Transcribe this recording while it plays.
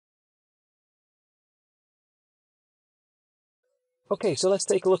Okay, so let's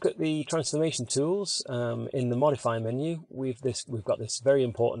take a look at the transformation tools. In the modify menu, we've got this very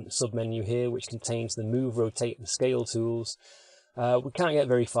important sub-menu here, which contains the move, rotate, and scale tools. We can't get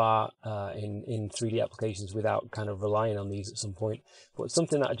very far in 3D applications without kind of relying on these at some point. But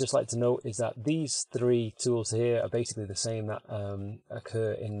something that I'd just like to note is that these three tools here are basically the same that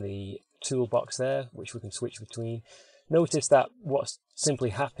occur in the toolbox there, which we can switch between. Notice that what's simply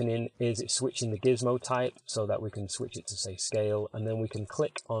happening is it's switching the gizmo type so that we can switch it to, say, scale, and then we can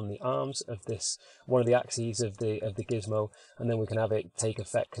click on the arms of this, one of the axes of the gizmo, and then we can have it take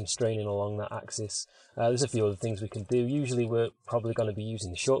effect constraining along that axis. There's a few other things we can do. Usually we're probably going to be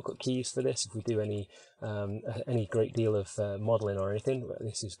using the shortcut keys for this if we do any great deal of modeling or anything.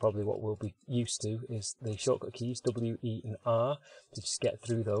 This is probably what we'll be used to, is the shortcut keys W, E and R, to just get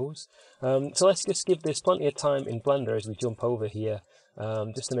through those. So let's just give this plenty of time in Blender as we jump over here,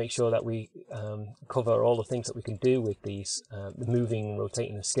 just to make sure that we cover all the things that we can do with these moving,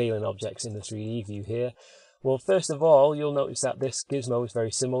 rotating and scaling objects in the 3D view here. Well, first of all, you'll notice that this gizmo is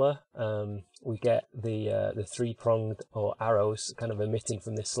very similar. We get the three-pronged or arrows kind of emitting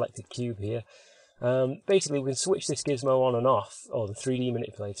from this selected cube here. Basically, we can switch this gizmo on and off, or the 3D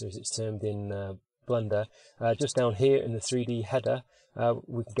manipulator as it's termed in Blender. Just down here in the 3D header,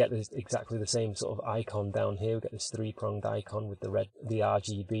 we can get exactly the same sort of icon down here. We get this three-pronged icon with the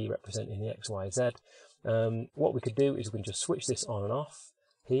RGB representing the X, Y, Z. What we could do is we can just switch this on and off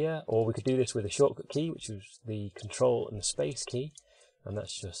here, or we could do this with a shortcut key, which is the Control and the Space key, and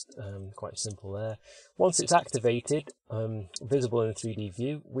that's just quite simple there. Once it's activated, visible in the 3D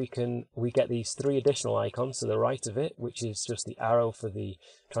view, we get these three additional icons to the right of it, which is just the arrow for the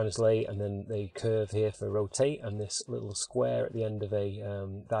translate, and then the curve here for rotate, and this little square at the end of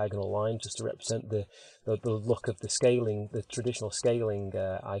a diagonal line, just to represent the look of the scaling, the traditional scaling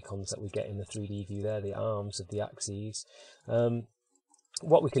icons that we get in the 3D view there, the arms of the axes.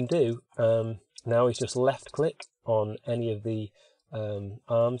 What we can do now is just left click on any of the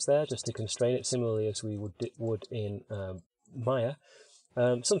arms there, just to constrain it, similarly as we would in Maya.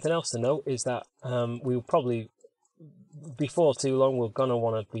 Something else to note is that we'll probably, before too long, we're going to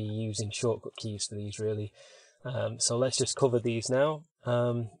want to be using shortcut keys for these, really. So let's just cover these now.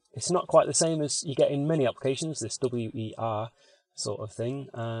 It's not quite the same as you get in many applications, this WER sort of thing.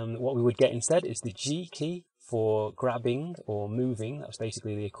 What we would get instead is the G key for grabbing or moving. That's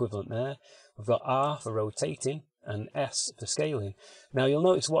basically the equivalent there. We've got R for rotating and S for scaling. Now you'll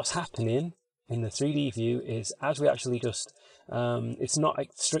notice what's happening in the 3D view is, as we actually just it's not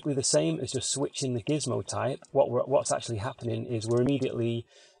strictly the same as just switching the gizmo type. What's actually happening is we're immediately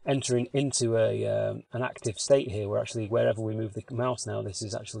entering into an active state here. We're actually, wherever we move the mouse now, this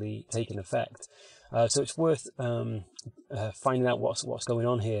is actually taking effect. So it's worth finding out what's going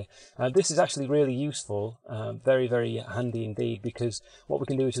on here. This is actually really useful, very, very handy indeed, because what we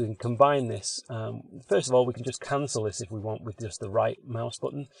can do is we can combine this. First of all, we can just cancel this if we want with just the right mouse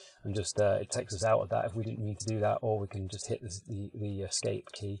button, and just it takes us out of that if we didn't mean to do that, or we can just hit the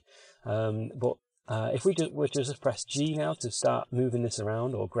escape key. But if we were to just press G now to start moving this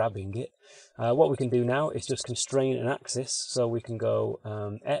around or grabbing it, what we can do now is just constrain an axis. So we can go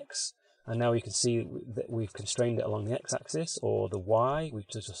X, and now you can see that we've constrained it along the X-axis, or the Y. We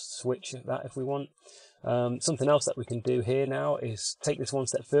can just switch that if we want. Something else that we can do here now is take this one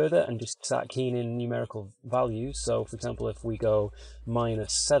step further and just start keying in numerical values. So for example, if we go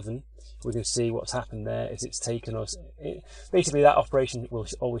 -7, we can see what's happened there is it's taken us, basically that operation will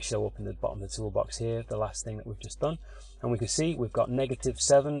always show up in the bottom of the toolbox here, the last thing that we've just done. And we can see we've got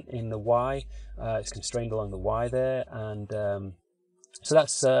 -7 in the Y. It's constrained along the Y there, and so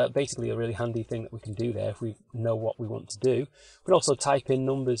that's basically a really handy thing that we can do there if we know what we want to do. We can also type in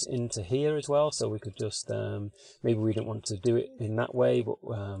numbers into here as well, so we could just, maybe we don't want to do it in that way, but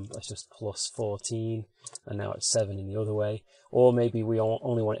let's just +14, and now it's 7 in the other way. Or maybe we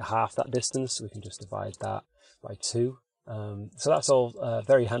only want it half that distance, we can just divide that by 2. So that's all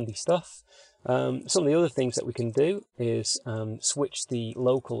very handy stuff. Some of the other things that we can do is switch the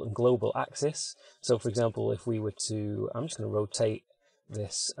local and global axis. So for example, if we were to, I'm just going to rotate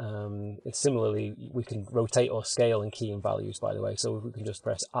this, similarly we can rotate or scale and key in values, by the way. So we can just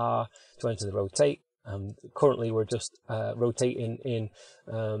press R to enter the rotate. Currently we're just rotating in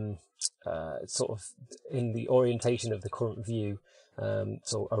sort of in the orientation of the current view,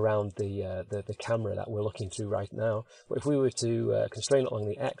 so around the camera that we're looking through right now. But if we were to constrain it along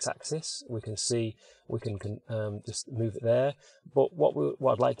the X-axis, we can see we can just move it there. But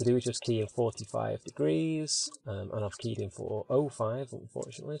what I'd like to do is just key in 45 degrees, and I've keyed in for 05,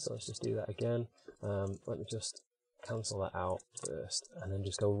 unfortunately. So let's just do that again. Let me just cancel that out first, and then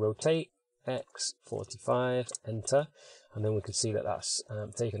just go rotate. X45, enter, and then we can see that that's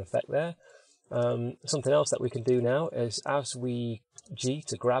taken effect there. Something else that we can do now is, as we G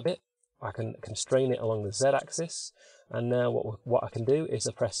to grab it, I can constrain it along the Z axis, and now what I can do is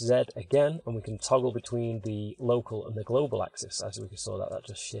I press Z again, and we can toggle between the local and the global axis. As we saw, that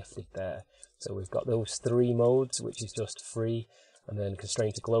just shifted there. So we've got those three modes, which is just free, and then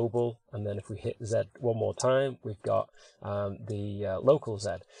constraint to global, and then if we hit Z one more time, we've got the local Z.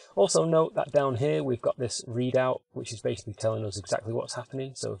 Also note that down here we've got this readout, which is basically telling us exactly what's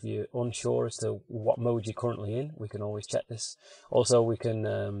happening. So if you're unsure as to what mode you're currently in, we can always check this. Also, we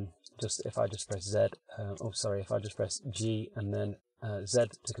can if I just press Z, if I just press G and then Z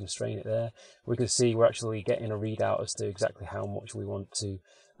to constrain it there, we can see we're actually getting a readout as to exactly how much we want to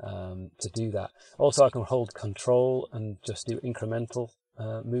do that. Also, I can hold Control and just do incremental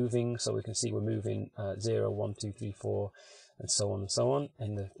moving, so we can see we're moving 0, 1, 2, 3, 4, and so on and so on.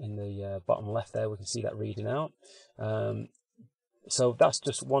 In the bottom left there, we can see that reading out. So that's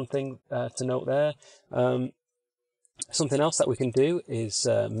just one thing to note there. Something else that we can do is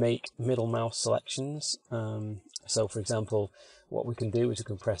make middle mouse selections. So for example, what we can do is we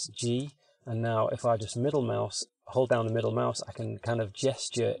can press G, and now if I just hold down the middle mouse, I can kind of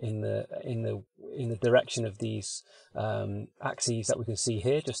gesture in the direction of these axes that we can see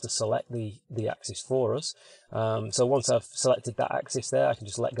here, just to select the axis for us. So once I've selected that axis there, I can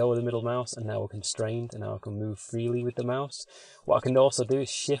just let go of the middle mouse, and now we're constrained, and now I can move freely with the mouse. What I can also do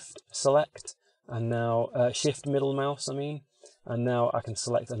is shift select, and now shift middle mouse, and now I can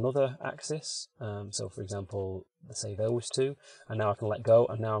select another axis. So for example, let's say those two, and now I can let go,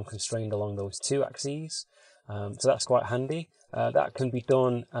 and now I'm constrained along those two axes. So that's quite handy. That can be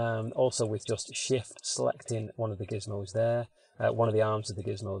done also with just shift selecting one of the gizmos there, one of the arms of the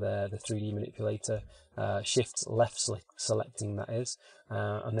gizmo there, the 3D manipulator, shift left selecting, that is,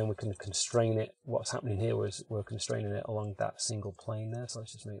 and then we can constrain it. What's happening here is we're constraining it along that single plane there, so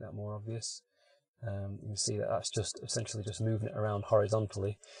let's just make that more obvious. You can see that that's just essentially just moving it around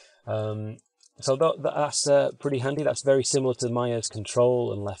horizontally. So that's pretty handy. That's very similar to Maya's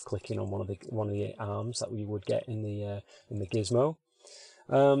control and left clicking on one of the arms that we would get in the gizmo.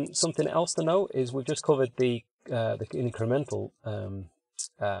 Something else to note is we've just covered the incremental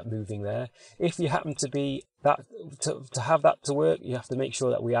moving there. If you happen to be to have that to work, you have to make sure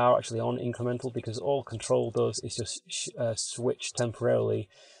that we are actually on incremental, because all control does is just switch temporarily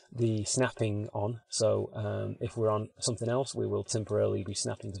the snapping on. So if we're on something else, we will temporarily be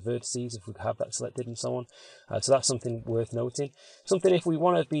snapping to vertices if we have that selected, and so on. So that's something worth noting. Something, if we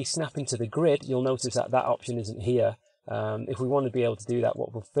want to be snapping to the grid, you'll notice that that option isn't here. If we want to be able to do that,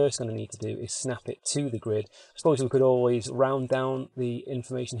 what we're first going to need to do is snap it to the grid. I suppose we could always round down the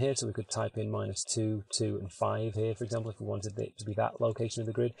information here, so we could type in -2, 2, and 5 here, for example, if we wanted it to be that location of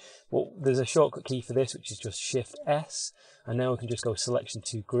the grid. Well, there's a shortcut key for this, which is just Shift S, and now we can just go selection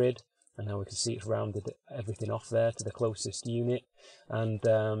to grid, and now we can see it's rounded everything off there to the closest unit. And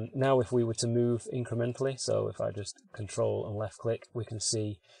now if we were to move incrementally, so if I just Control and left click, we can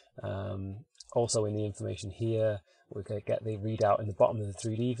see also in the information here, we can get the readout in the bottom of the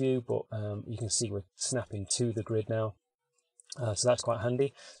 3D view, but you can see we're snapping to the grid now. So that's quite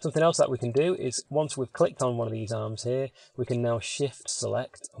handy. Something else that we can do is, once we've clicked on one of these arms here, we can now shift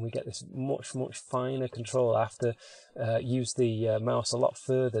select, and we get this much finer control. I have to use the mouse a lot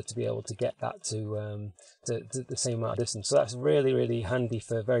further to be able to get that to the same amount of distance. So that's really handy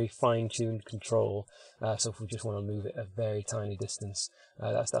for very fine-tuned control. So if we just want to move it a very tiny distance,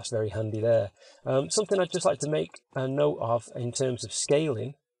 that's very handy there. Something I'd just like to make a note of in terms of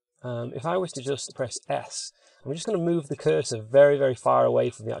scaling. If I was to just press S, I'm just going to move the cursor very far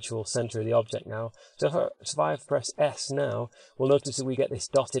away from the actual center of the object now. So if I press S now, we'll notice that we get this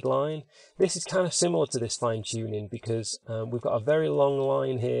dotted line. This is kind of similar to this fine tuning, because we've got a very long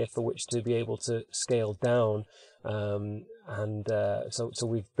line here for which to be able to scale down. So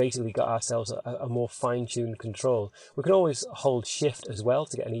we've basically got ourselves a more fine-tuned control. We can always hold Shift as well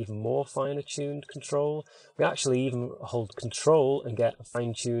to get an even more finer-tuned control. We actually even hold Control and get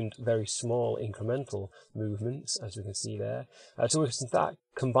fine-tuned, very small incremental movements, as we can see there. So we can start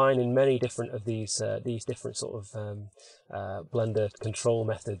combining many different of these different sort of Blender control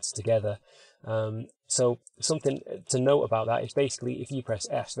methods together. So something to note about that is, basically if you press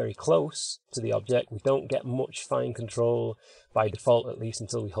S very close to the object, we don't get much fine control by default, at least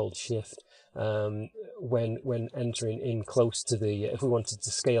until we hold Shift. when entering in close to the, if we wanted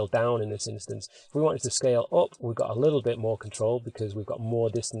to scale down in this instance. If we wanted to scale up, we've got a little bit more control because we've got more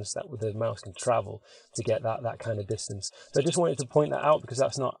distance that the mouse can travel to get that kind of distance. So I just wanted to point that out because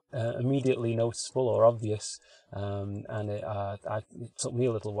that's not immediately noticeable or obvious, and it took me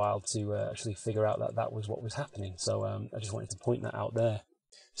a little while to actually figure out that that was what was happening. So I just wanted to point that out there.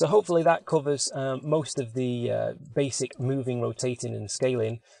 So hopefully that covers most of the basic moving, rotating and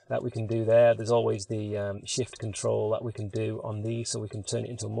scaling that we can do there. There's always the shift control that we can do on these, so we can turn it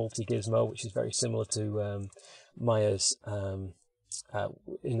into a multi-gizmo, which is very similar to Maya's.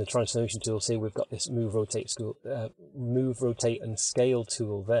 In the transformation tools here, we've got this move, rotate, and scale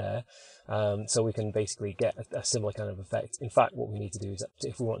tool there. So we can basically get a similar kind of effect. In fact, what we need to do is,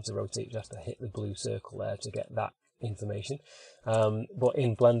 if we want to rotate, we have to hit the blue circle there to get that information. But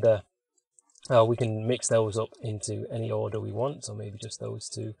in Blender, we can mix those up into any order we want, so maybe just those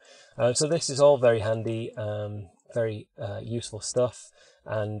two. So this is all very handy, very useful stuff,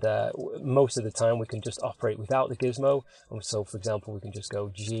 and most of the time we can just operate without the gizmo. And so for example, we can just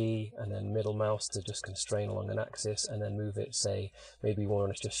go G and then middle mouse to just constrain along an axis and then move it, say maybe we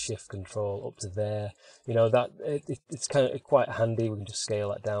want to just shift control up to there. You know, that it's kind of quite handy. We can just scale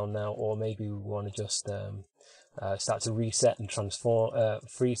that down now, or maybe we want to just start to reset and transform,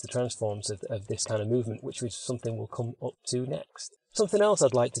 freeze the transforms of this kind of movement, which is something we'll come up to next. Something else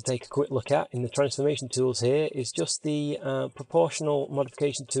I'd like to take a quick look at in the transformation tools here is just the proportional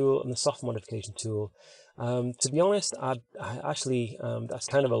modification tool and the soft modification tool. To be honest, I actually, that's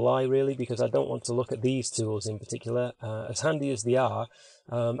kind of a lie really, because I don't want to look at these tools in particular. As handy as they are,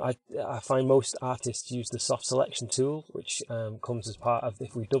 I find most artists use the soft selection tool, which comes as part of,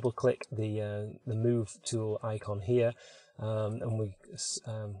 if we double click the move tool icon here, and we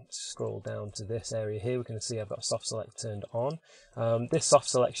scroll down to this area here, we can see I've got soft select turned on. This soft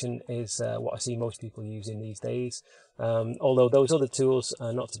selection is what I see most people using these days. Although those other tools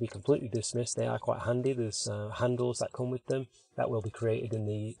are not to be completely dismissed, they are quite handy. There's handles that come with them that will be created in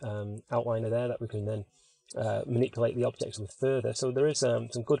the outliner there that we can then manipulate the objects with further. So there is some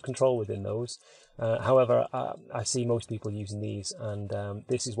good control within those. However, I see most people using these, and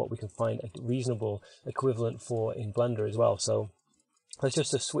this is what we can find a reasonable equivalent for in Blender as well. So let's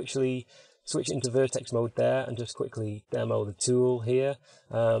just switch into vertex mode there and just quickly demo the tool here.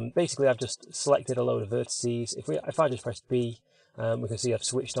 Basically, I've just selected a load of vertices. If I just press B, we can see I've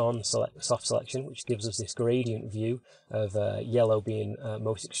switched on soft selection, which gives us this gradient view of yellow being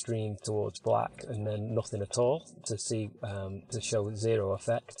most extreme towards black, and then nothing at all to see to show zero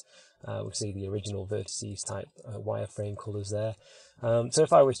effect. We see the original vertices type wireframe colors there. So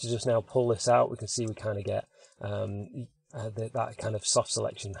if I was to just now pull this out, we can see we kind of get that kind of soft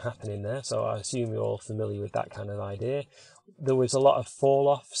selection happening there. So I assume you're all familiar with that kind of idea. There was a lot of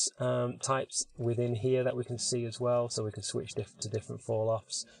fall-offs types within here that we can see as well, so we can switch to different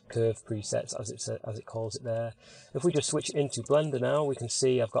fall-offs, curve presets as it calls it there. If we just switch into Blender now, we can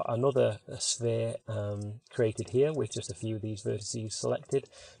see I've got another sphere created here with just a few of these vertices selected.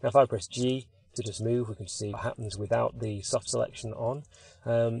 Now if I press G to just move, we can see what happens without the soft selection on.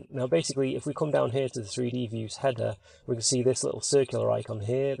 Now basically, if we come down here to the 3D views header, we can see this little circular icon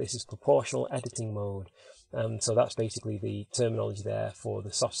here. This is proportional editing mode. So that's basically the terminology there for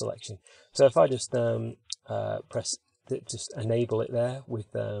the soft selection. So if I just just enable it there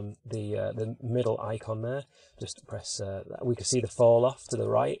with the middle icon there, just press, we can see the fall off to the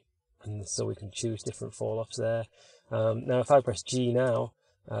right, and so we can choose different fall offs there. Now if I press G now,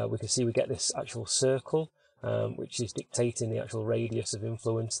 we can see we get this actual circle, which is dictating the actual radius of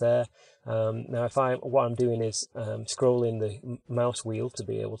influence there. Now what I'm doing is scrolling the mouse wheel to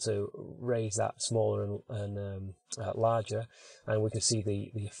be able to raise that smaller and larger, and we can see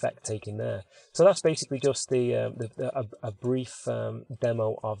the effect taken there. So that's basically just a brief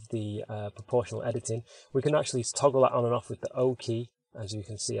demo of the proportional editing. We can actually toggle that on and off with the O key. As you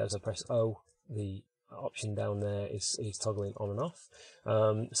can see, as I press O, the option down there is toggling on and off.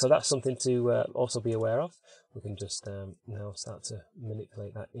 So that's something to also be aware of. We can just now start to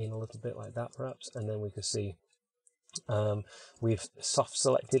manipulate that in a little bit like that perhaps, and then we can see we've soft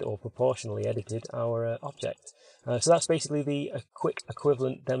selected or proportionally edited our object. So that's basically a quick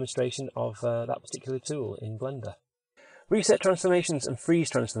equivalent demonstration of that particular tool in Blender. Reset transformations and freeze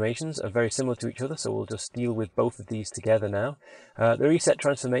transformations are very similar to each other, so we'll just deal with both of these together now. The reset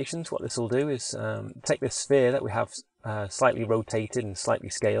transformations, what this will do is take this sphere that we have slightly rotated and slightly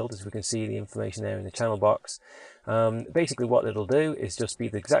scaled, as we can see the information there in the channel box. Basically what it'll do is just be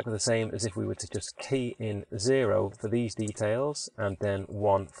exactly the same as if we were to just key in 0 for these details and then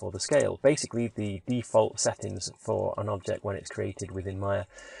 1 for the scale. Basically the default settings for an object when it's created within Maya.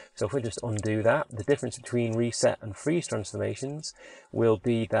 So if we just undo that, the difference between reset and freeze transformations will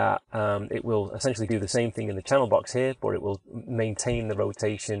be that it will essentially do the same thing in the channel box here, but it will maintain the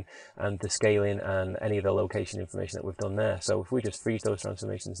rotation and the scaling and any of the location information that we've done there. So if we just freeze those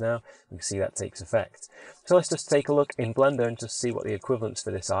transformations now, we can see that takes effect. So let's just take a look in Blender and just see what the equivalents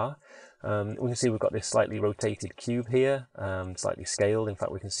for this are. We can see we've got this slightly rotated cube here, slightly scaled. In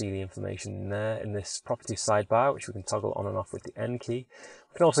fact, we can see the information in there in this properties sidebar, which we can toggle on and off with the N key.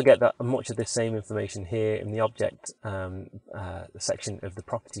 We can also get that much of this same information here in the object section of the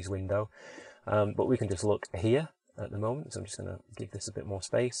properties window, but we can just look here at the moment. So I'm just going to give this a bit more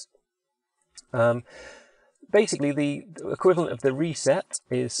space. Basically, the equivalent of the reset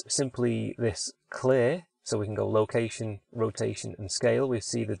is simply this clear. So we can go location, rotation and scale. We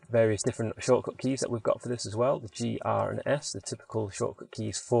see the various different shortcut keys that we've got for this as well. The G, R and S, the typical shortcut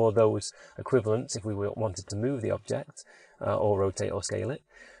keys for those equivalents if we wanted to move the object or rotate or scale it.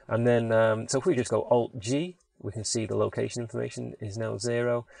 And then, so if we just go Alt G, we can see the location information is now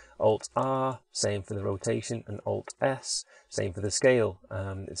 0. Alt R, same for the rotation, and Alt S, same for the scale.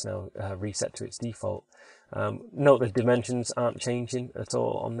 It's now reset to its default. Note the dimensions aren't changing at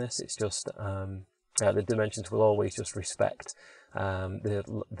all on this. It's just the dimensions will always just respect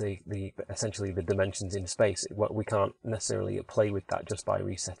essentially the dimensions in space. We can't necessarily play with that just by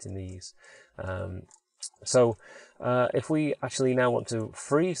resetting these. So if we actually now want to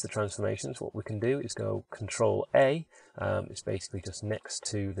freeze the transformations, what we can do is go Control A. It's basically just next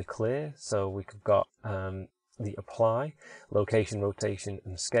to the clear. So we've got the apply, location, rotation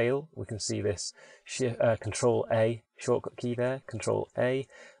and scale. We can see this Control A shortcut key there, Control A,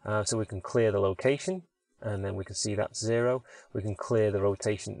 so we can clear the location, and then we can see that's 0. We can clear the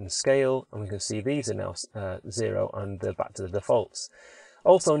rotation and scale, and we can see these are now 0 and they're back to the defaults.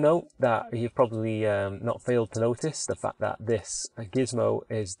 Also note that you've probably not failed to notice the fact that this gizmo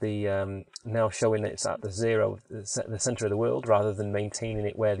is the now showing that it's at the 0, the center of the world, rather than maintaining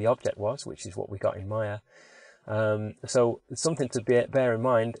it where the object was, which is what we got in Maya. So something to bear in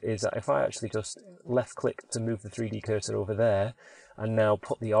mind is that if I actually just left click to move the 3D cursor over there and now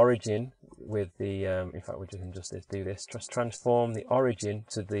put the origin with the, in fact we can just do this, just transform the origin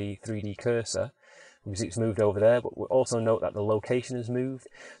to the 3D cursor, because it's moved over there, but we'll also note that the location has moved.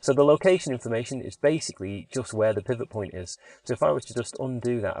 So the location information is basically just where the pivot point is. So if I were to just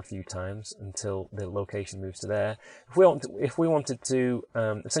undo that a few times until the location moves to there, if we wanted to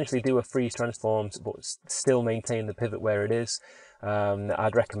essentially do a freeze transforms but still maintain the pivot where it is,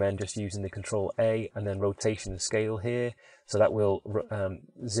 I'd recommend just using the Control A and then rotation and scale here. So that will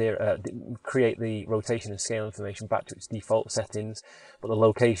create the rotation and scale information back to its default settings, but the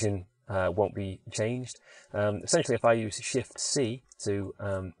location won't be changed. Essentially, if I use Shift C to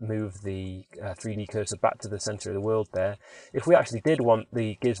move the 3D cursor back to the center of the world there, if we actually did want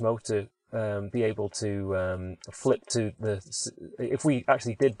the gizmo to be able to flip to the, if we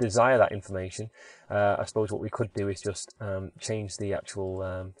actually did desire that information, I suppose what we could do is just change the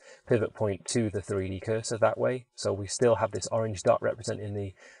actual pivot point to the 3D cursor that way. So we still have this orange dot representing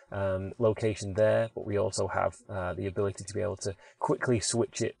the location there, but we also have the ability to be able to quickly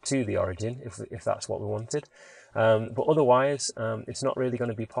switch it to the origin if that's what we wanted. But otherwise, it's not really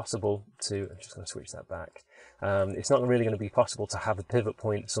going to be possible to, I'm just going to switch that back. It's not really going to be possible to have a pivot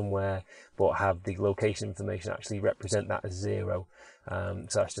point somewhere, but have the location information actually represent that as 0. So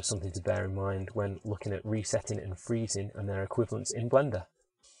that's just something to bear in mind when looking at resetting and freezing and their equivalents in Blender.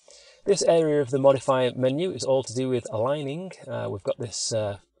 This area of the modify menu is all to do with aligning. We've got this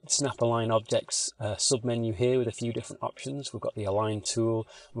snap align objects submenu here with a few different options. We've got the align tool,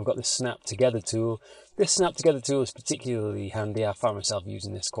 we've got the snap together tool. This snap together tool is particularly handy. I found myself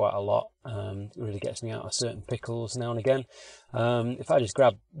using this quite a lot. It really gets me out of certain pickles now and again. If I just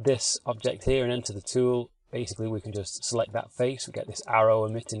grab this object here and enter the tool, basically we can just select that face. We get this arrow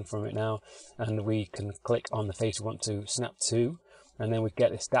emitting from it now, and we can click on the face we want to snap to. And then we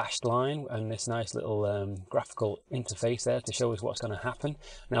get this dashed line and this nice little graphical interface there to show us what's going to happen.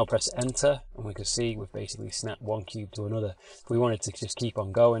 Now press enter and we can see we've basically snapped one cube to another. If we wanted to just keep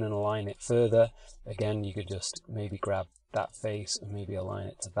on going and align it further, again you could just maybe grab that face and maybe align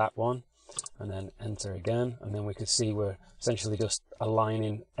it to that one and then enter again, and then we could see we're essentially just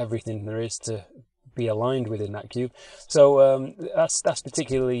aligning everything there is to be aligned within that cube. So that's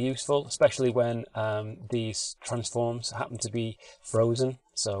particularly useful, especially when these transforms happen to be frozen.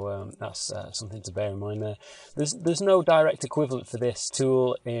 So that's something to bear in mind there. There's no direct equivalent for this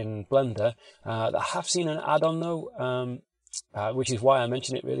tool in Blender. I have seen an add-on though, which is why I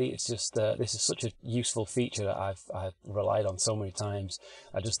mention it really. It's just this is such a useful feature that I've relied on so many times.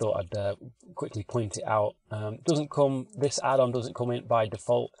 I just thought I'd quickly point it out. This add-on doesn't come in by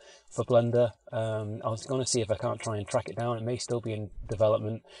default for Blender. I was going to see if I can't try and track it down. It may still be in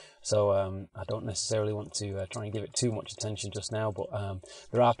development, so I don't necessarily want to try and give it too much attention just now, but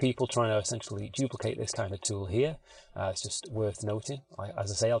there are people trying to essentially duplicate this kind of tool here. It's just worth noting.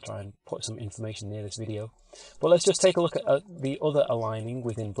 As I say, I'll try and put some information near this video. But let's just take a look at the other aligning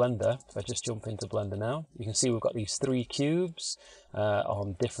within Blender. If I just jump into Blender now, you can see we've got these 3 cubes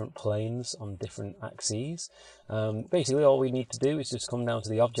on different planes, on different axes. Basically all we need to do is just come down to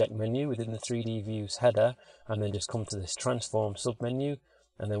the object menu within the 3D views header, and then just come to this transform submenu,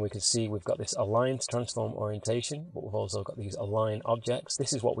 and then we can see we've got this align to transform orientation, but we've also got these align objects.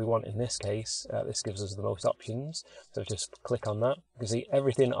 This is what we want in this case. This gives us the most options, so just click on that. You can see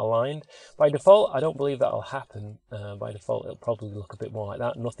everything aligned. By default, I don't believe that'll happen. By default, it'll probably look a bit more like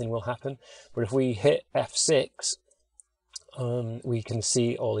that. Nothing will happen. But if we hit F6, we can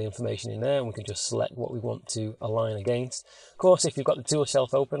see all the information in there, and we can just select what we want to align against. Of course, if you've got the tool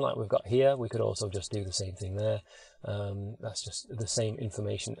shelf open like we've got here, we could also just do the same thing there. That's just the same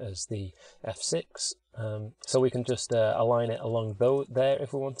information as the F6. So we can just align it along there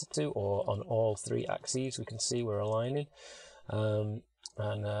if we wanted to, or on all 3 axes we can see we're aligning. So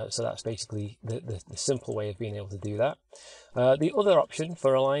that's basically the simple way of being able to do that. The other option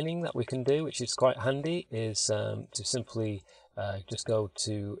for aligning that we can do, which is quite handy, is to simply just go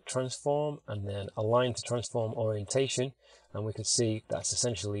to transform and then align to transform orientation, and we can see that's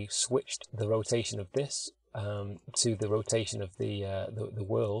essentially switched the rotation of this to the rotation of the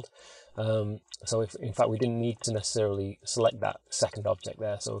world. So if in fact we didn't need to necessarily select that second object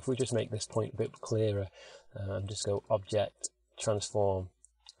there. So if we just make this point a bit clearer and just go object, transform,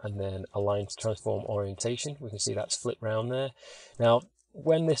 and then align to transform orientation, we can see that's flipped round there. Now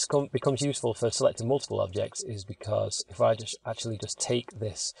when this becomes useful for selecting multiple objects is because if I just take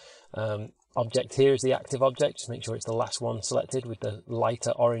this object here as the active object, just make sure it's the last one selected with the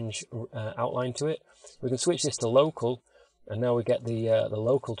lighter orange outline to it, we can switch this to local, and now we get the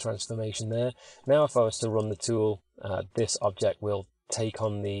local transformation there. Now if I was to run the tool, this object will take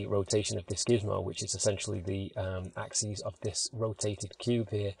on the rotation of this gizmo, which is essentially the axes of this rotated cube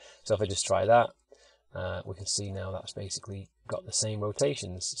here. So if I just try that, we can see now that's basically got the same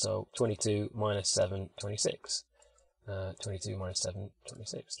rotations. So 22 minus 7, 26. 22 minus 7,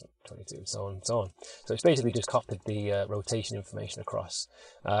 26, 22, so on and so on. So it's basically just copied the rotation information across.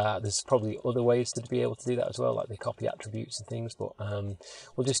 There's probably other ways to be able to do that as well, like the copy attributes and things, but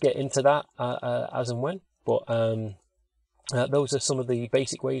we'll just get into that as and when. But those are some of the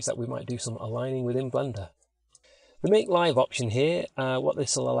basic ways that we might do some aligning within Blender. The Make Live option here, what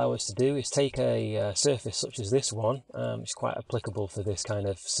this will allow us to do is take a surface such as this one, which is quite applicable for this kind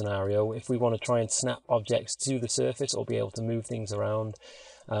of scenario. If we want to try and snap objects to the surface or be able to move things around,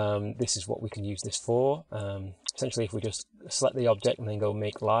 this is what we can use this for. Essentially, if we just select the object and then go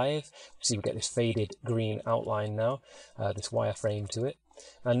Make Live, see we get this faded green outline now, this wireframe to it.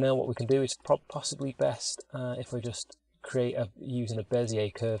 And now what we can do is possibly best if we just create using a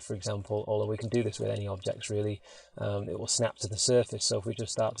Bezier curve, for example, although we can do this with any objects really. It will snap to the surface. So if we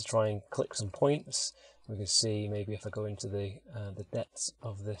just start to try and click some points, we can see maybe if I go into the depths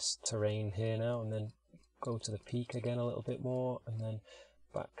of this terrain here now, and then go to the peak again a little bit more, and then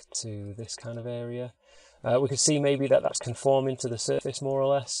back to this kind of area, we can see maybe that's conforming to the surface more or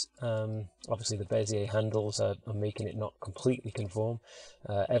less. Obviously the Bezier handles are making it not completely conform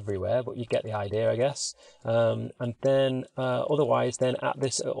everywhere, but you get the idea, I guess. And then otherwise then at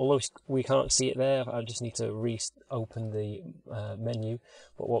this, although we can't see it there, I just need to reopen the menu.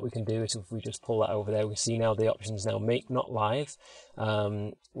 But what we can do is if we just pull that over there, we see now the options now Make Not Live,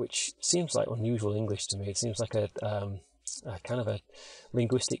 which seems like unusual English to me. It seems like a kind of a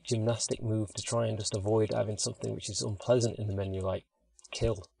linguistic gymnastic move to try and just avoid having something which is unpleasant in the menu, like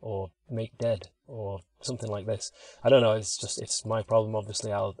kill or make dead or something like this. I don't know, it's my problem.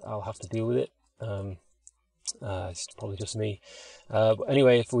 Obviously I'll have to deal with it. It's probably just me. But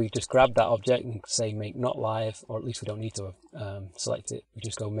anyway, if we just grab that object and say Make Not Live, or at least we don't need to select it, we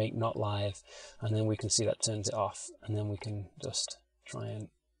just go Make Not Live, and then we can see that turns it off, and then we can just try and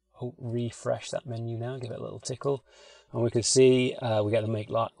refresh that menu now, give it a little tickle, and we can see we get the make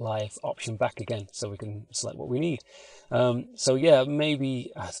live option back again, so we can select what we need. So yeah,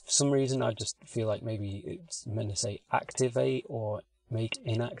 maybe for some reason I just feel like maybe it's meant to say activate or make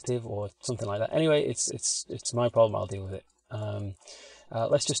inactive or something like that. Anyway, it's my problem, I'll deal with it.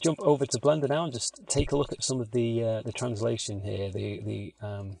 Let's just jump over to Blender now and just take a look at some of the translation here, the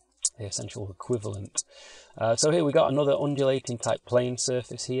essential equivalent. So here we got another undulating type plane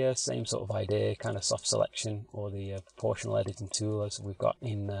surface here, same sort of idea, kind of soft selection, or the proportional editing tool as we've got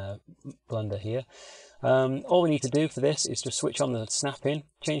in Blender here. All we need to do for this is just switch on the snapping,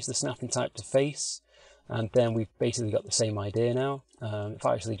 change the snapping type to face, and then we've basically got the same idea now. If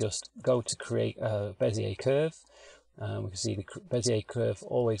I actually just go to create a Bezier curve, we can see the Bezier curve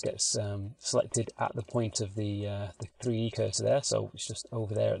always gets selected at the point of the 3D cursor there, so it's just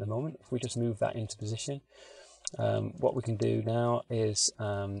over there at the moment. If we just move that into position, what we can do now is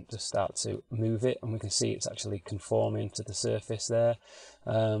just start to move it, and we can see it's actually conforming to the surface there.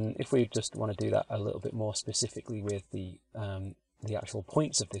 If we just want to do that a little bit more specifically with the actual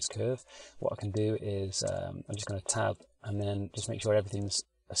points of this curve, what I can do is I'm just going to tab and then just make sure everything's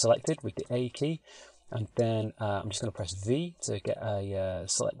selected with the A key. And then I'm just going to press V to get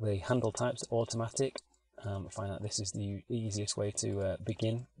select the handle types to automatic. I find that this is the easiest way to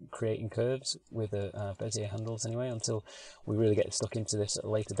begin creating curves with Bezier handles anyway, until we really get stuck into this at a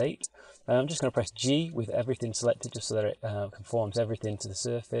later date. I'm just going to press G with everything selected, just so that it conforms everything to the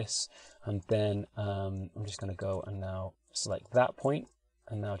surface. And then I'm just going to go and now select that point,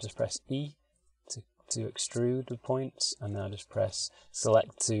 and now just press E to extrude the points, and now just press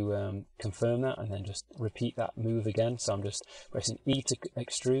select to confirm that, and then just repeat that move again. So I'm just pressing E to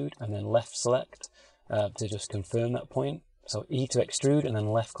extrude and then left select to just confirm that point. So E to extrude and then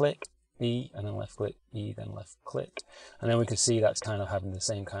left click, E and then left click, E then left click, and then we can see that's kind of having the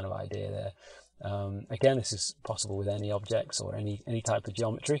same kind of idea there. Again, this is possible with any objects or any type of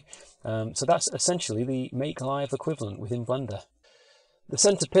geometry. So that's essentially the make live equivalent within Blender. The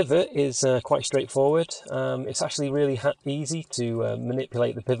center pivot is quite straightforward. It's actually really easy to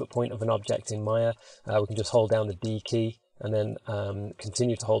manipulate the pivot point of an object in Maya. We can just hold down the D key and then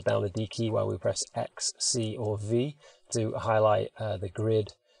continue to hold down the D key while we press X, C or V to highlight the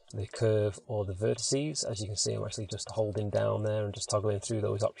grid, the curve or the vertices. As you can see, I'm actually just holding down there and just toggling through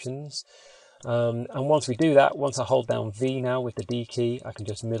those options. And once we do that, once I hold down V now with the D key, I can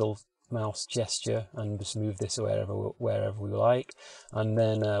just middle mouse gesture and just move this wherever we like, and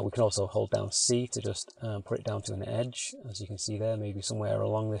then we can also hold down C to just put it down to an edge. As you can see there, maybe somewhere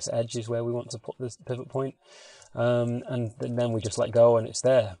along this edge is where we want to put this pivot point, and then we just let go and it's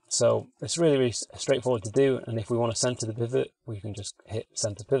there. So it's really straightforward to do, and if we want to center the pivot, we can just hit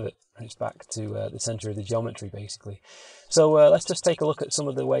center pivot and it's back to the center of the geometry basically. So let's just take a look at some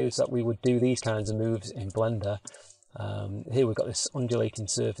of the ways that we would do these kinds of moves in Blender. Here we've got this undulating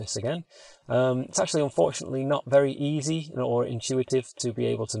surface again. It's actually unfortunately not very easy or intuitive to be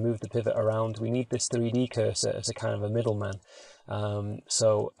able to move the pivot around. We need this 3D cursor as a kind of a middleman.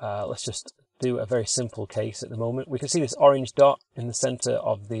 So let's just do a very simple case at the moment. We can see this orange dot in the center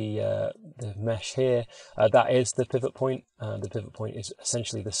of the mesh here. That is the pivot point. The pivot point is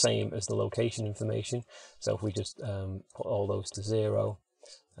essentially the same as the location information. So if we just put all those to 0,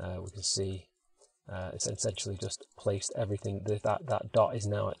 we can see it's essentially just placed everything. That dot is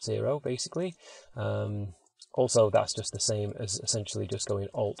now at 0 basically. Also, that's just the same as essentially just going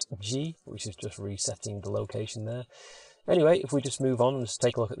Alt G, which is just resetting the location there. Anyway, if we just move on and just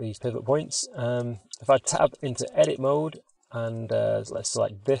take a look at these pivot points, if I tab into edit mode and let's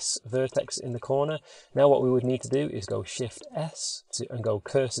select this vertex in the corner, now what we would need to do is go Shift S and go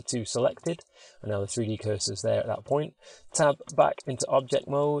cursor to selected, and now the 3D cursor is there at that point. Tab back into object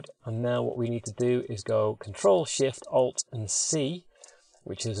mode, and now what we need to do is go Control Shift Alt and C,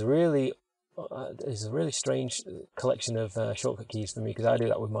 which is a really strange collection of shortcut keys for me, because I do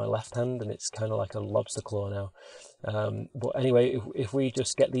that with my left hand and it's kind of like a lobster claw now. But anyway, if we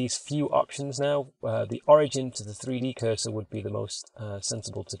just get these few options now, the origin to the 3D cursor would be the most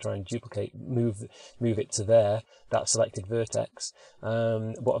sensible to try and duplicate, move it to there, that selected vertex.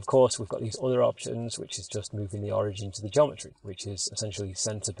 But of course we've got these other options, which is just moving the origin to the geometry, which is essentially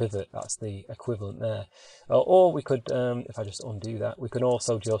center pivot. That's the equivalent there. Or we could, if I just undo that, we can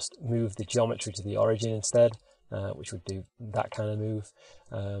also just move the geometry to the origin instead, which would do that kind of move.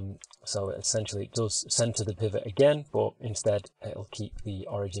 So essentially it does center the pivot again, but instead it'll keep the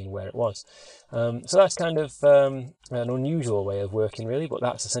origin where it was. So that's kind of an unusual way of working really, but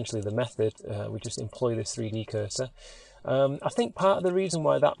that's essentially the method. We just employ this 3D cursor. I think part of the reason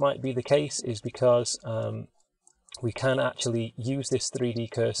why that might be the case is because we can actually use this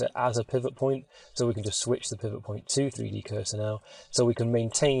 3D cursor as a pivot point, so we can just switch the pivot point to 3D cursor now, so we can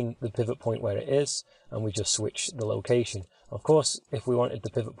maintain the pivot point where it is, and we just switch the location. Of course, if we wanted the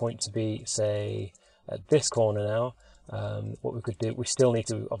pivot point to be, say, at this corner now, what we could do, we still need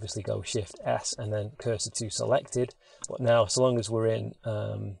to obviously go Shift S and then cursor to selected, but now so long as we're in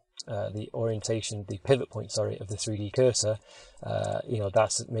the orientation, the pivot point, sorry, of the 3D cursor, you know,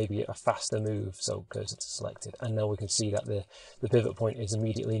 that's maybe a faster move, so cursor to selected, and now we can see that the pivot point is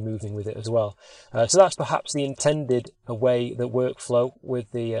immediately moving with it as well. So that's perhaps the intended way, the workflow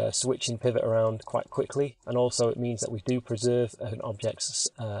with the switching pivot around quite quickly, and also it means that we do preserve an object's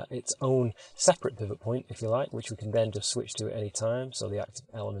its own separate pivot point, if you like, which we can then just switch to at any time, so the active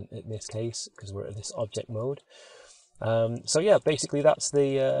element in this case, because we're in this object mode. So yeah, basically that's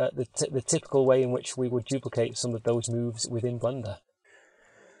the typical way in which we would duplicate some of those moves within Blender.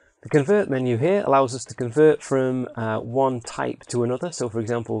 The convert menu here allows us to convert from one type to another. So for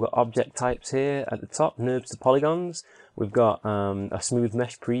example, we've got object types here at the top, NURBS to polygons. We've got a smooth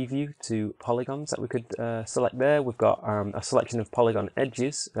mesh preview to polygons that we could select there. We've got a selection of polygon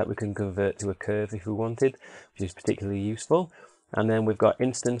edges that we can convert to a curve if we wanted, which is particularly useful. And then we've got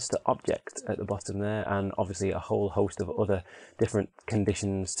instance to object at the bottom there, and obviously a whole host of other different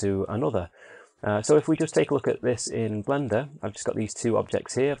conditions to another. So if we just take a look at this in Blender, I've just got these two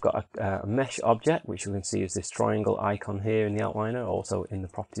objects here. I've got a mesh object, which you can see is this triangle icon here in the outliner, also in the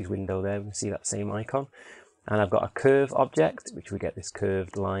properties window there, we can see that same icon. And I've got a curve object, which we get this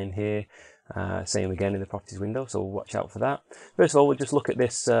curved line here, same again in the properties window, so we'll watch out for that. First of all, we'll just look at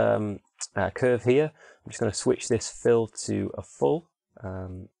this curve here. I'm just going to switch this fill to a full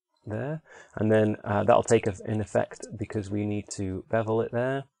there, and then that'll take in effect because we need to bevel it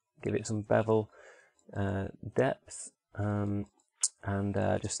there, give it some bevel depth, and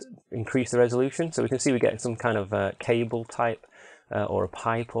just increase the resolution, so we can see we get some kind of cable type or a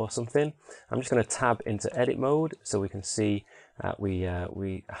pipe or something. I'm just going to tab into edit mode so we can see we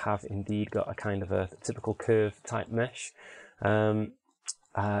have indeed got a kind of a typical curve type mesh.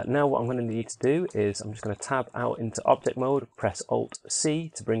 Now what I'm going to need to do is I'm just going to tab out into object mode, press Alt C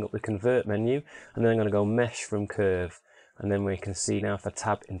to bring up the convert menu, and then I'm going to go mesh from curve, and then we can see now if I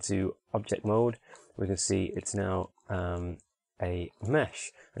tab into object mode, we can see it's now a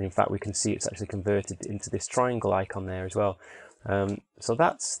mesh, and in fact we can see it's actually converted into this triangle icon there as well. So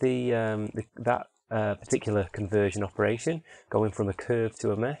that's that particular conversion operation, going from a curve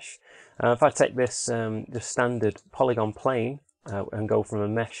to a mesh. If I take this just standard polygon plane and go from a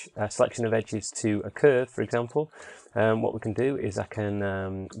mesh selection of edges to a curve, for example, what we can do is I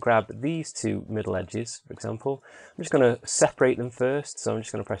can grab these two middle edges, for example. I'm just going to separate them first, so I'm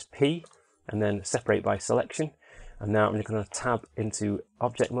just going to press P and then separate by selection, and now I'm just going to tab into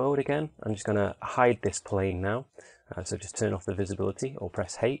object mode again. I'm just going to hide this plane now, so just turn off the visibility or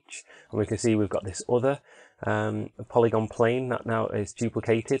press H, and we can see we've got this other polygon plane that now is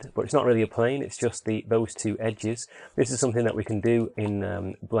duplicated, but it's not really a plane, it's just those two edges. This is something that we can do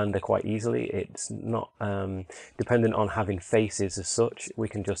in Blender quite easily. It's not dependent on having faces as such. We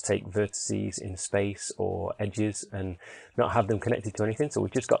can just take vertices in space or edges and not have them connected to anything, so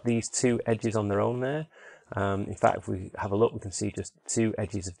we've just got these two edges on their own there. In fact, if we have a look, we can see just two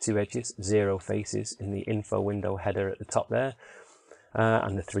edges of two edges, 0 faces in the info window header at the top there,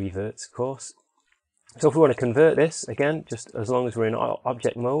 and the 3 verts, of course. So if we want to convert this, again, just as long as we're in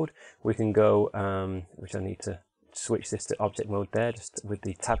object mode, we can go, which I need to switch this to object mode there, just with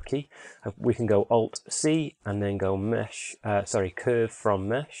the tab key. We can go Alt C and then go mesh, curve from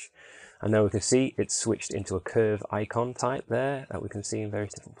mesh. And now we can see it's switched into a curve icon type there that we can see in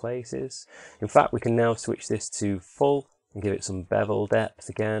various different places. In fact, we can now switch this to full and give it some bevel depth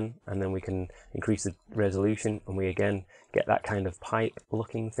again, and then we can increase the resolution, and we again get that kind of pipe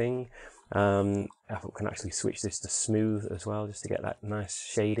looking thing. We can actually switch this to smooth as well, just to get that nice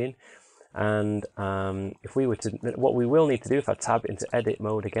shading. And if we were to, what we will need to do, if I tab into edit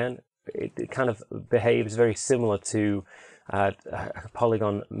mode again, it kind of behaves very similar to a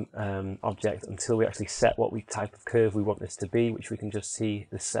polygon object until we actually set what type of curve we want this to be, which we can just see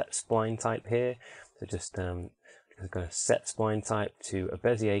the set spline type here. So just we're going to set spline type to a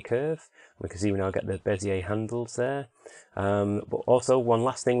Bezier curve. We can see we now get the Bezier handles there. But also one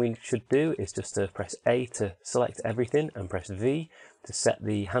last thing we should do is just to press A to select everything and press V to set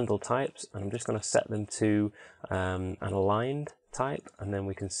the handle types. And I'm just going to set them to an aligned type, and then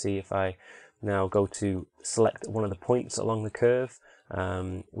we can see if I now go to select one of the points along the curve,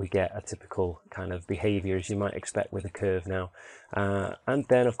 we get a typical kind of behavior as you might expect with a curve now. And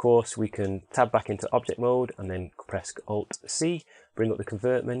then of course we can tab back into object mode and then press Alt C, bring up the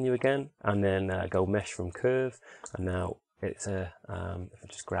convert menu again, and then go mesh from curve. And now it's if I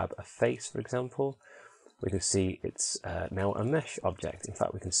just grab a face, for example, we can see it's now a mesh object. In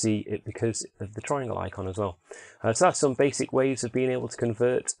fact, we can see it because of the triangle icon as well. So that's some basic ways of being able to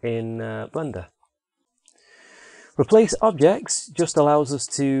convert in Blender. Replace objects just allows us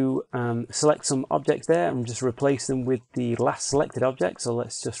to select some objects there and just replace them with the last selected object. So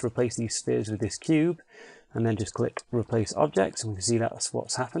let's just replace these spheres with this cube, and then just click replace objects, and we can see that's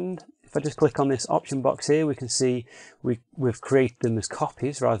what's happened. If I just click on this option box here, we can see we've created them as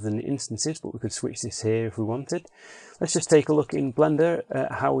copies rather than instances, but we could switch this here if we wanted. Let's just take a look in Blender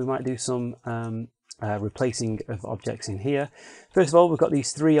at how we might do some replacing of objects in here. First of all, we've got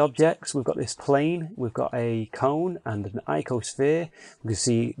these three objects. We've got this plane, we've got a cone and an icosphere. We can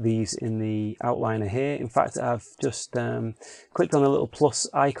see these in the outliner here. In fact, I've just clicked on the little plus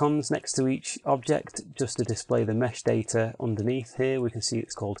icons next to each object just to display the mesh data underneath here. We can see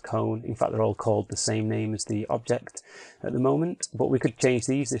it's called cone. In fact, they're all called the same name as the object at the moment, but we could change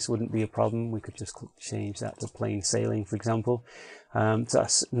these. This wouldn't be a problem. We could just change that to plain sailing, for example. So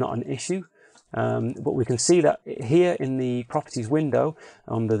that's not an issue. But we can see that here in the properties window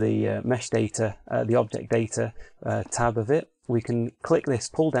under the mesh data, the object data tab of it, we can click this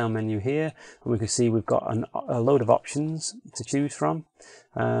pull down menu here, and we can see we've got a load of options to choose from.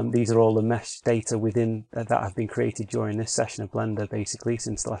 These are all the mesh data within that have been created during this session of Blender, basically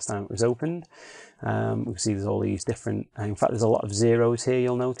since the last time it was opened. We can see there's all these different, in fact there's a lot of zeros here,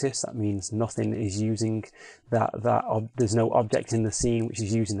 you'll notice. That means nothing is using there's no object in the scene which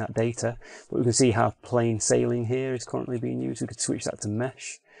is using that data. But we can see how plain sailing here is currently being used. We could switch that to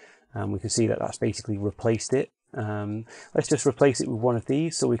mesh, and we can see that that's basically replaced it. Let's just replace it with one of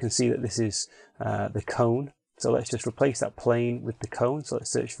these, so we can see that this is the cone. So let's just replace that plane with the cone. So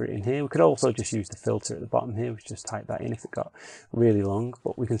let's search for it in here. We could also just use the filter at the bottom here. We could just type that in if it got really long,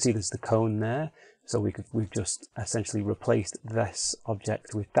 but we can see there's the cone there. So we've just essentially replaced this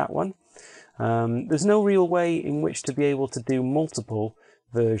object with that one. There's no real way in which to be able to do multiple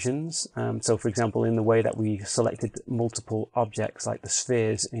versions. So for example, in the way that we selected multiple objects like the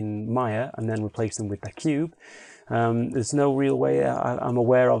spheres in Maya and then replaced them with the cube, there's no real way I'm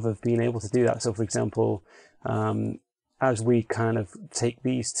aware of being able to do that. So for example, as we kind of take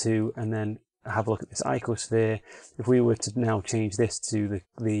these two and then have a look at this icosphere, if we were to now change this to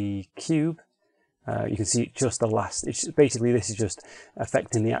the cube, you can see just the last, basically this is just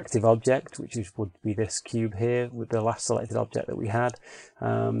affecting the active object, which would be this cube here with the last selected object that we had,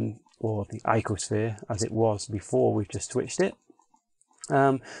 or the icosphere as it was before we've just switched it.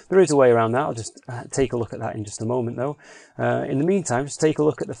 There is a way around that. I'll just take a look at that in just a moment though. In the meantime, just take a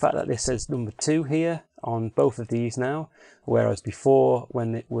look at the fact that this says number 2 here on both of these now, whereas before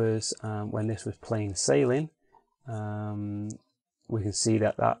when it was when this was plain sailing, we can see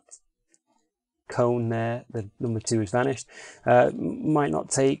that cone there, the number 2 has vanished. Might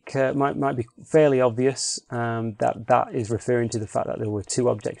be fairly obvious that is referring to the fact that there were 2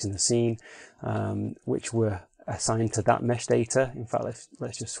 objects in the scene which were assigned to that mesh data. In fact,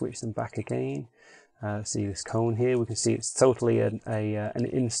 let's just switch them back again. See this cone here, we can see it's totally an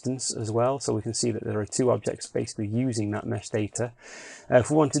instance as well, so we can see that there are 2 objects basically using that mesh data. If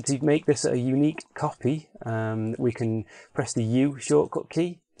we wanted to make this a unique copy, we can press the U shortcut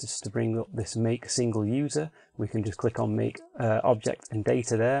key just to bring up this make single user. We can just click on make object and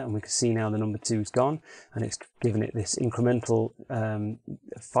data there, and we can see now the number 2 is gone, and it's given it this incremental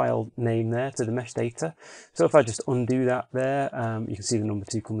file name there to the mesh data. So if I just undo that there, you can see the number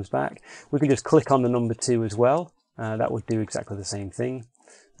 2 comes back. We can just click on the number 2 as well. That would do exactly the same thing.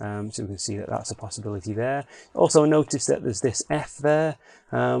 So we can see that that's a possibility there. Also notice that there's this F there.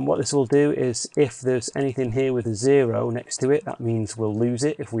 What this will do is if there's anything here with a 0 next to it, that means we'll lose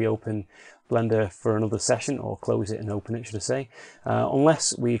it if we open Blender for another session, or close it and open it, should I say,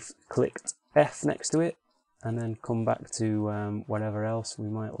 unless we've clicked F next to it and then come back to whatever else we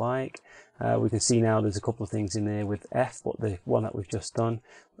might like. We can see now there's a couple of things in there with F, but the one that we've just done,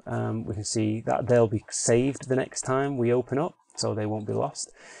 we can see that they'll be saved the next time we open up, so they won't be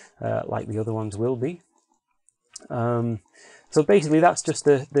lost like the other ones will be. So basically that's just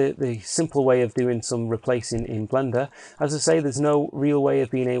the simple way of doing some replacing in Blender. As I say, there's no real way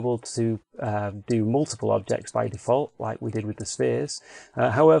of being able to do multiple objects by default like we did with the spheres.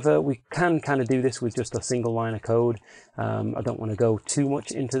 However, we can kind of do this with just a single line of code. I don't want to go too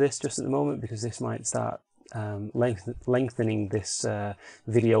much into this just at the moment because this might start lengthening this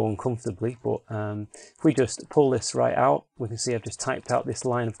video uncomfortably, but if we just pull this right out, we can see I've just typed out this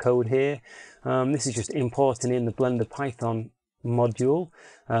line of code here. This is just importing in the Blender Python module.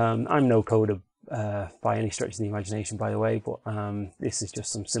 I'm no coder by any stretch of the imagination, by the way, but this is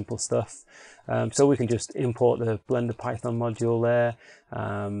just some simple stuff. So we can just import the Blender Python module there,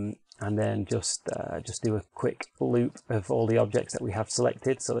 and then just do a quick loop of all the objects that we have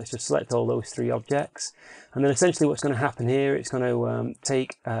selected. So let's just select all those 3 objects, and then essentially what's going to happen here, it's going to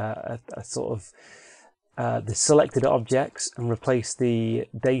take a sort of the selected objects and replace the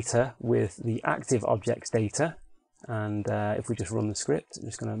data with the active objects data. And if we just run the script, I'm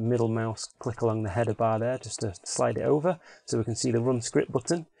just going to middle mouse click along the header bar there just to slide it over so we can see the run script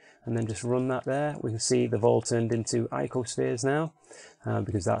button, and then just run that there. We can see they've all turned into icospheres now,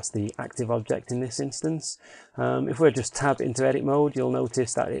 because that's the active object in this instance. If we just tab into edit mode, you'll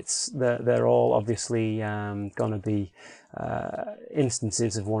notice that they're all obviously going to be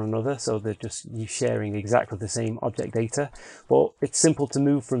instances of one another, so they're just sharing exactly the same object data. But it's simple to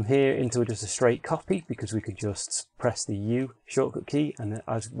move from here into just a straight copy, because we could just press the U shortcut key, and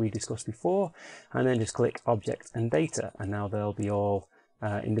as we discussed before, and then just click object and data, and now they'll be all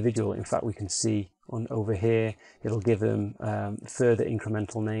individual. In fact, we can see over here it'll give them further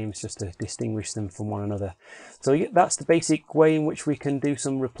incremental names just to distinguish them from one another. So that's the basic way in which we can do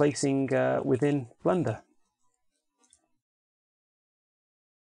some replacing within Blender.